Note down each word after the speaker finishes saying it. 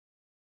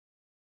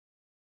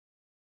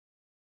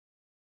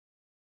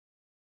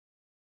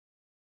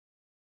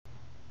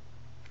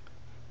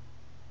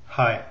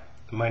Hi,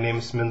 my name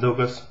is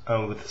Mindaugas.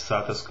 I'm with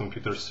SATA's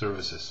Computer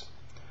Services.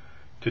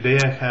 Today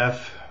I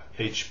have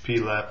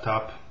HP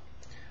laptop.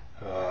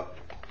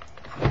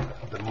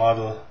 The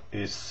model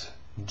is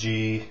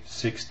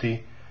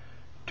G30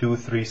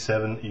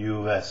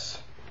 237US.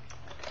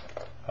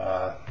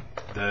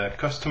 The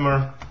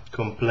customer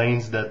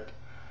complains that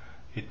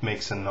it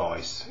makes a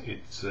noise.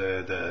 It's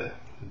the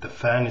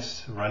fan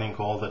is running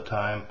all the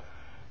time,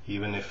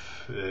 even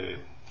if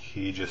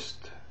he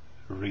just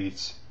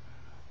reads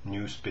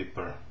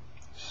newspaper.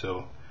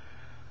 So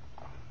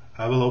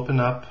I will open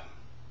up,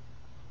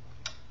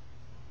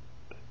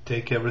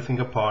 take everything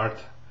apart.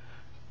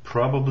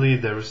 Probably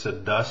there is a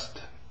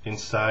dust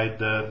inside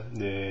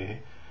the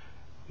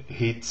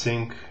heat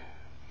sink,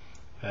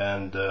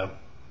 and the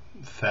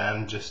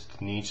fan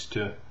just needs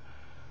to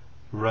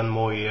run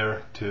more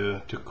air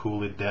to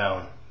cool it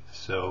down.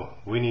 So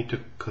we need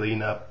to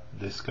clean up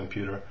this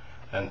computer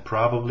and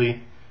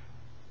probably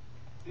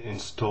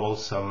install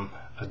some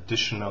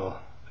additional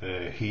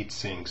heat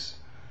sinks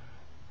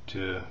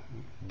to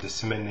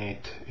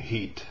disseminate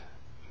heat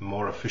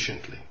more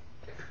efficiently.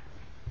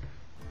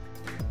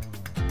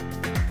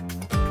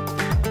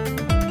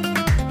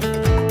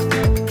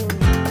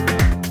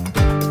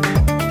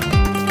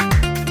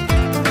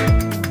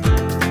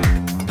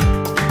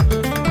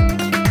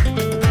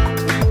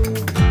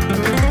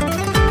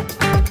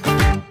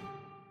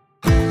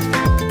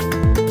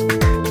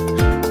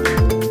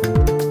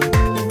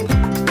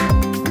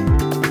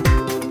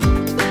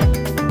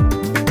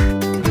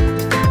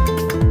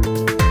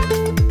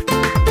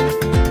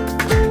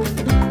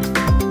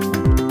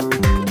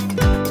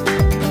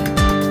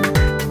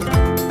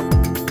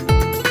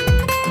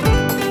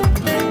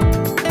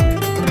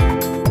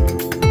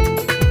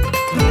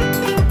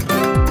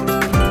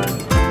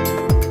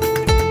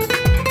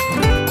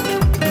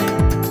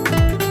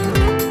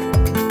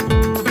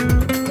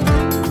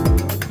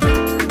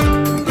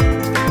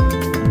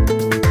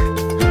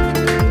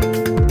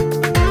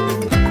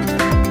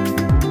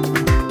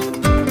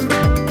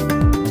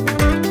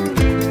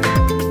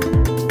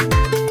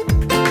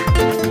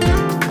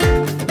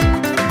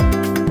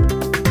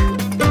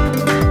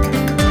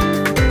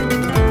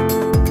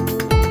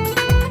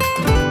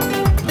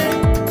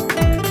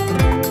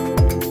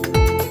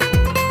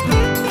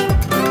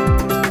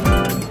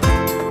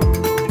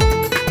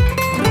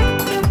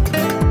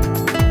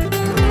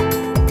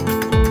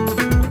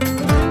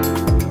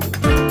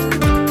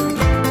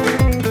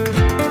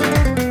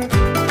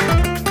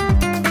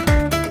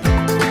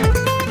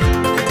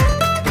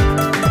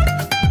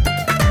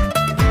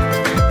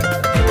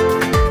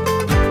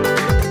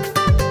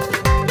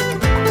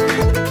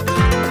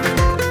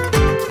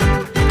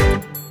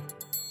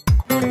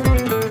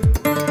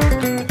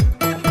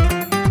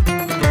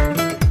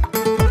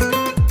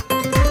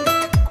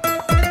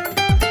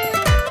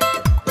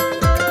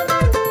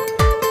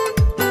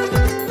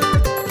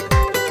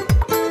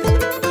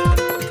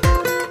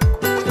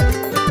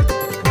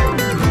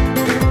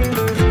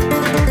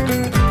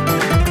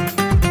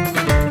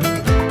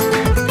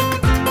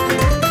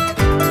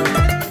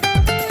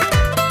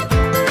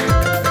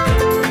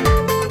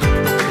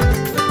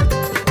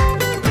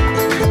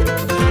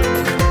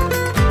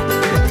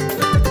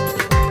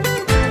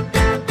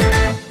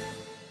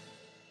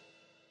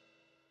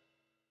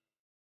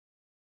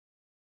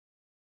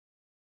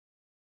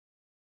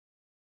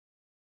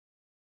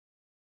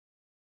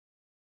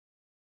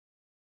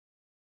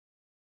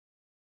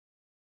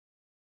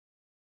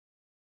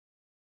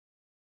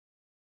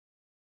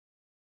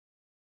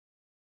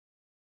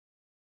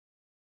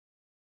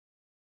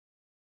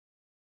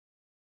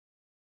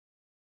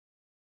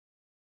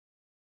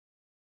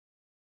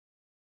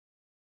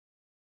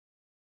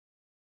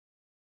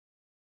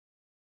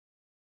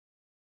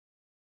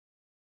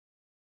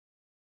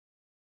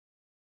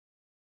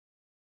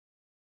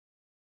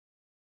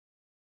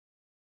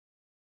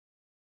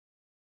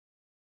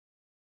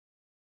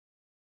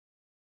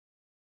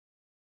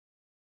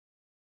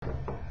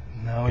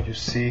 Now you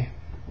see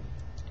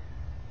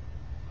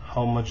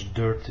how much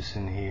dirt is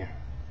in here.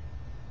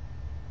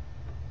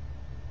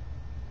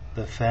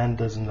 The fan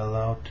doesn't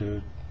allow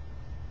to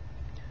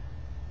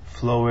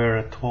flow air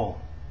at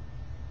all.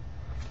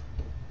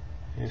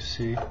 You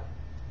see,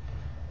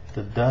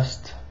 the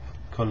dust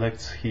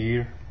collects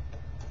here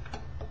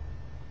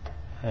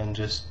and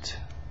just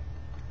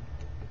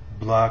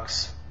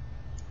blocks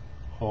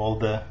all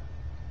the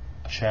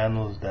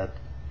channels that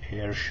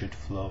air should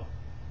flow.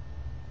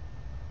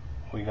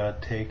 We're gonna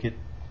take it,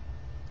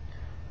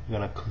 we're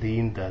gonna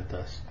clean that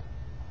dust,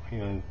 we're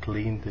gonna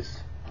clean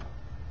this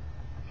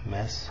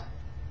mess.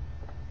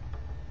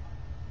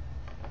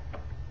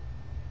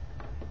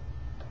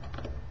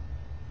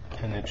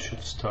 And it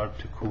should start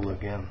to cool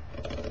again.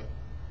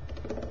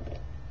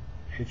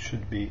 It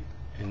should be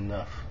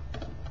enough.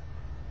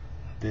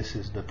 This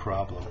is the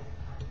problem.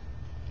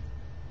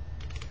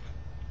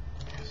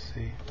 You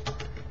see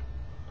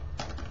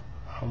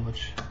how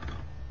much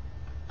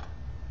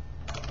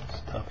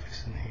stuff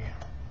is in here.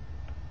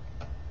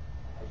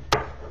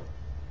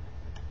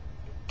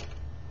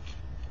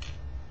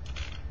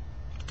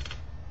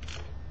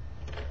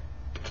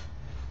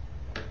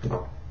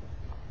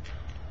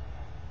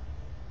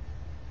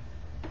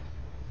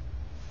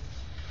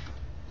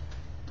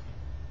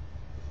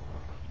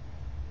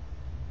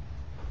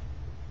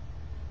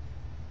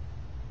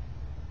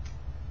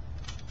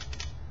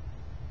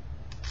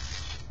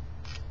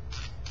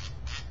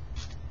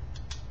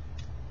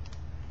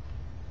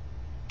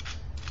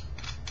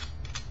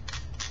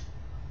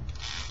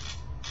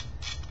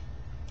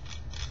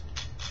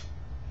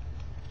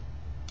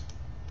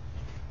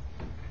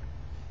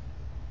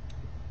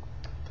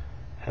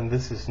 And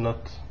this is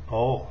not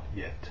all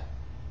yet.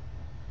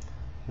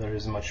 There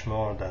is much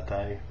more that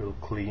I will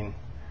clean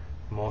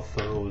more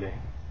thoroughly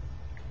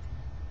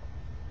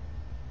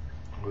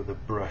with a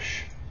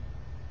brush.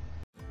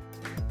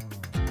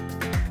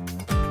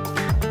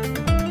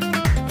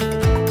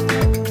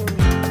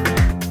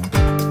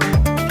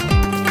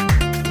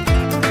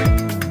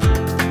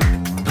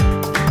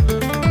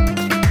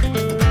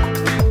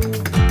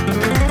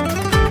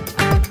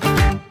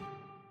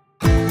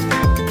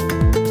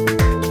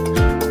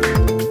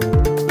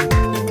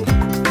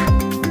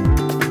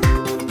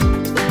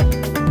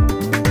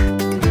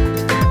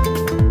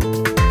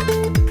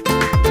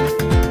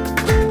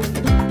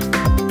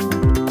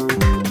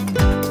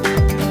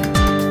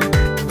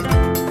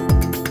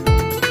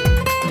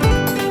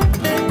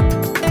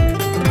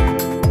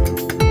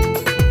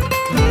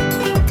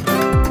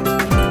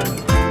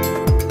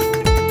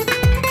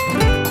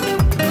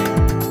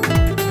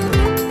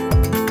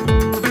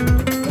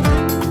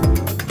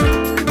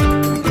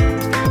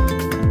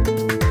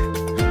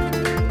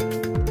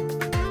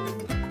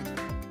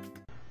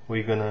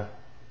 We're gonna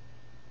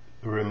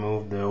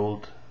remove the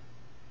old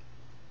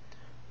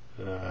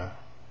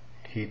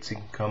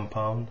heatsink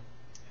compound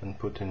and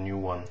put a new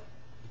one.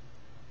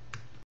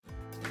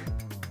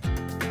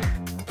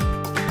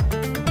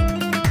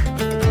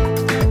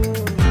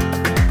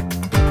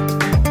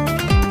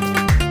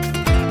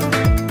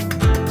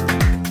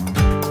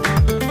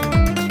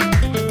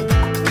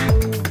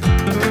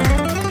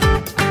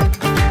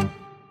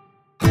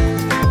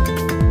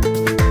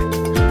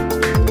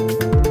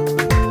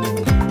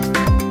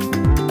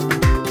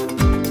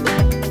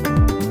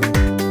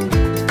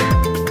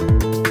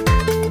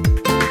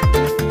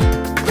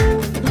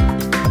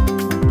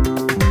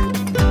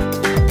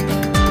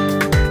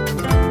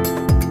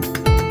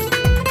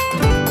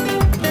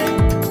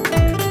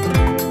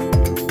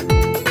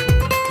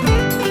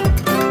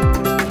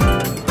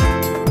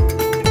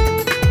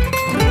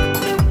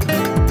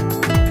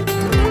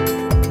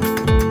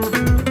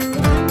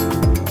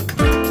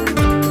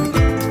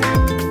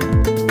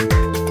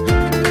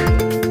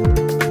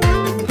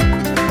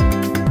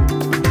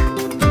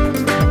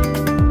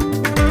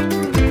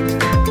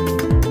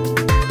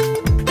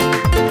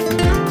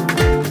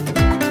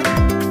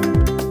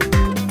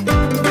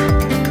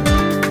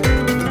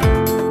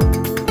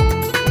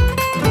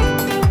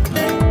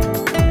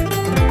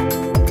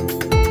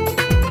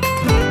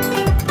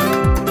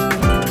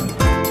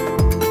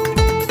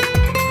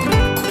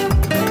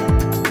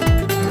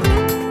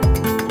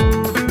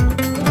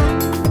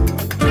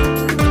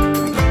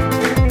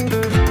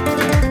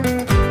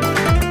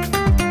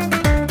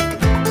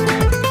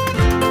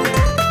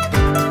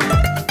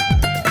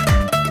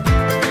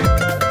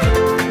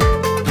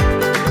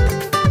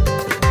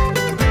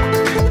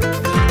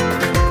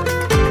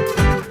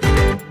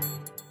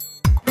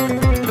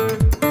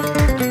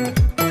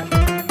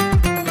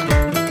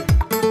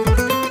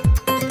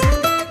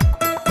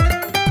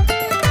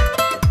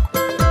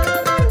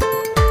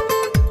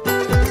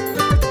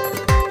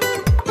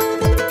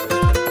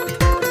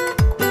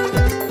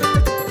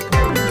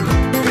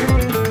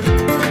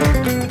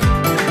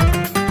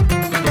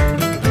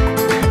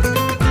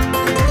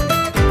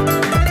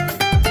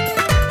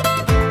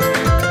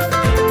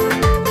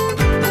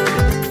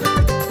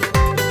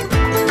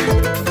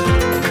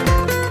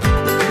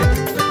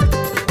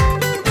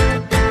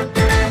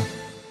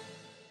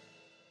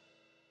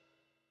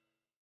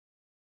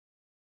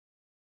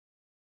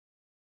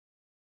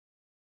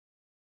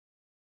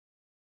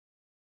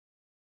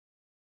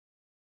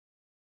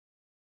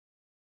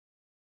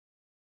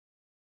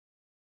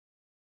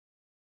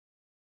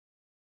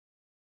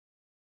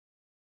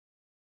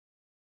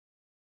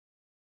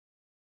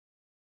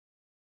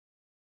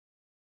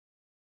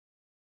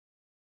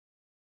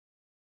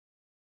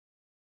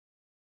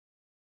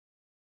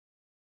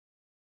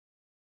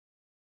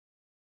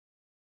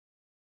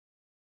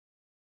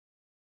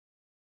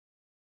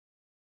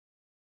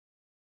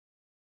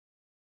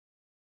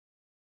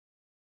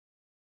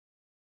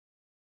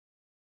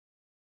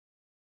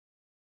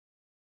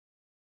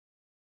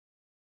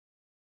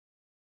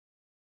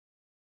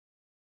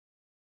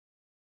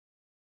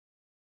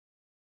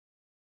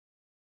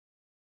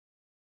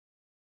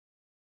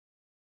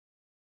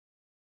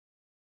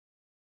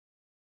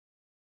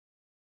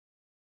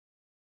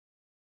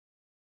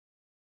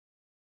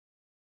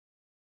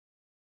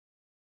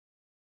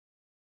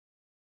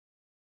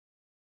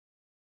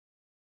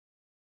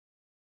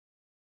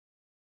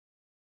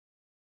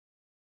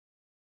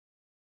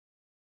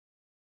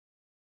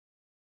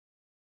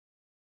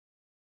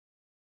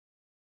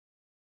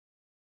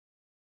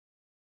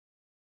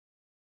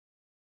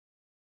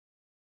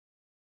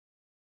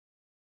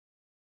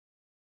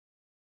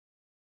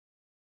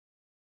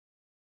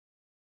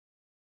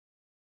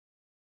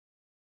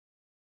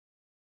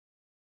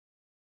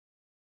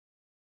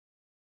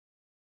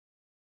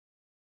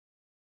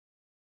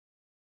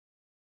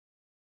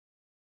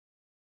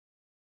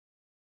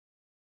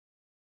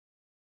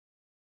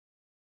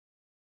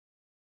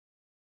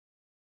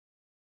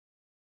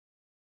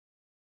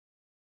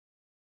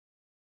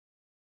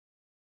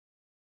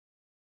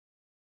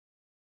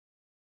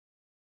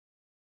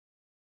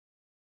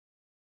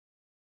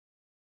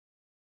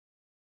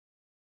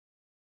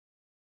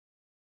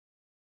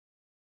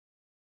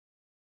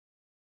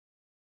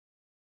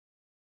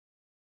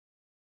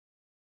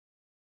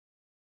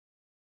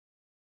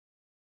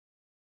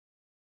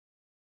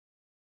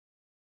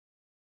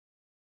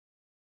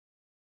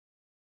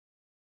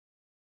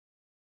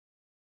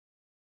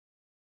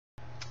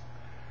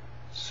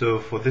 So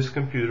for this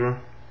computer,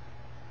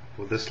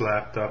 for this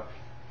laptop,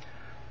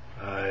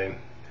 I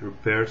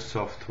repaired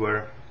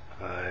software,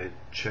 I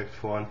checked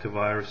for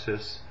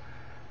antiviruses,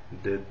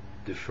 did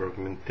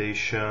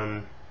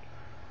defragmentation,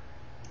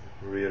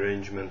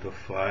 rearrangement of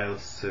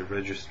files,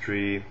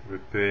 registry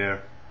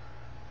repair,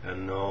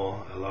 and a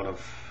lot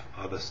of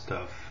other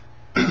stuff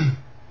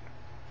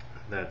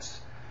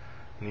that's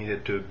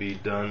needed to be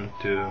done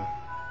to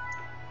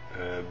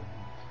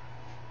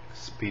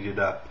speed it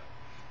up.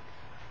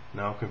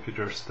 Now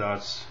computer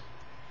starts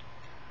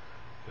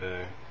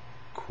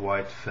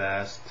quite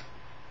fast,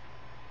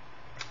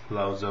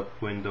 loads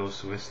up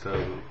Windows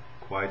Vista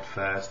quite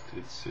fast.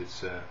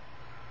 It's a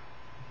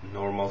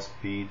normal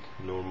speed,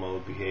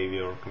 normal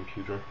behavior of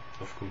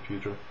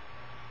computer,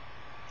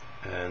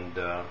 and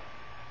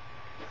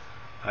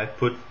I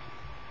put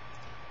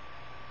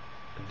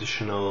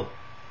additional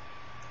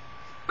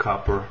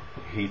copper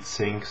heat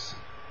sinks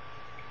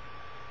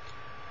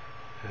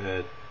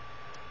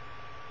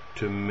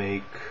to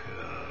make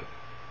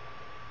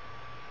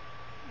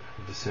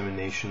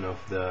dissemination of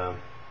the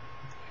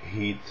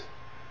heat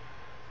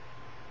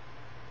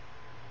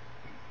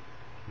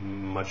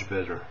much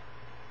better.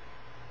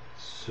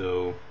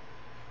 So,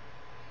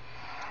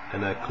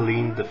 and I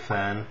cleaned the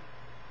fan.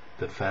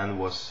 The fan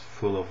was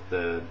full of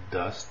the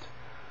dust,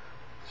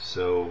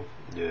 so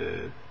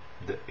the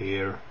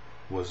air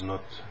was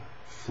not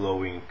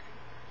flowing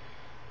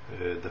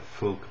the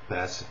full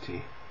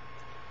capacity.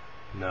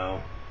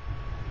 Now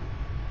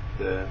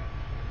the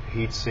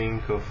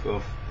heatsink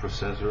of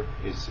processor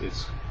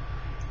is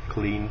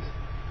cleaned,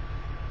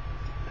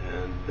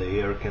 and the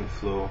air can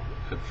flow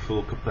at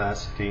full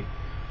capacity,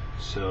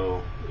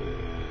 so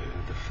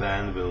the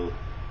fan will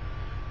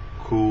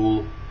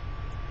cool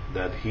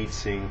that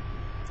heatsink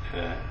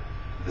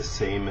the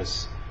same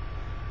as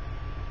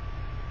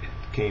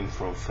it came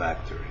from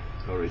factory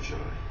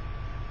originally.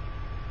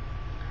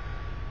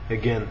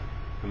 Again,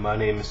 my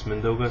name is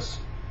Mindaugas.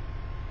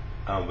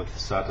 I'm with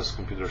Satos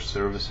Computer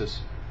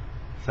Services.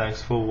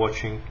 Thanks for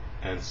watching,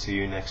 and see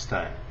you next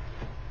time.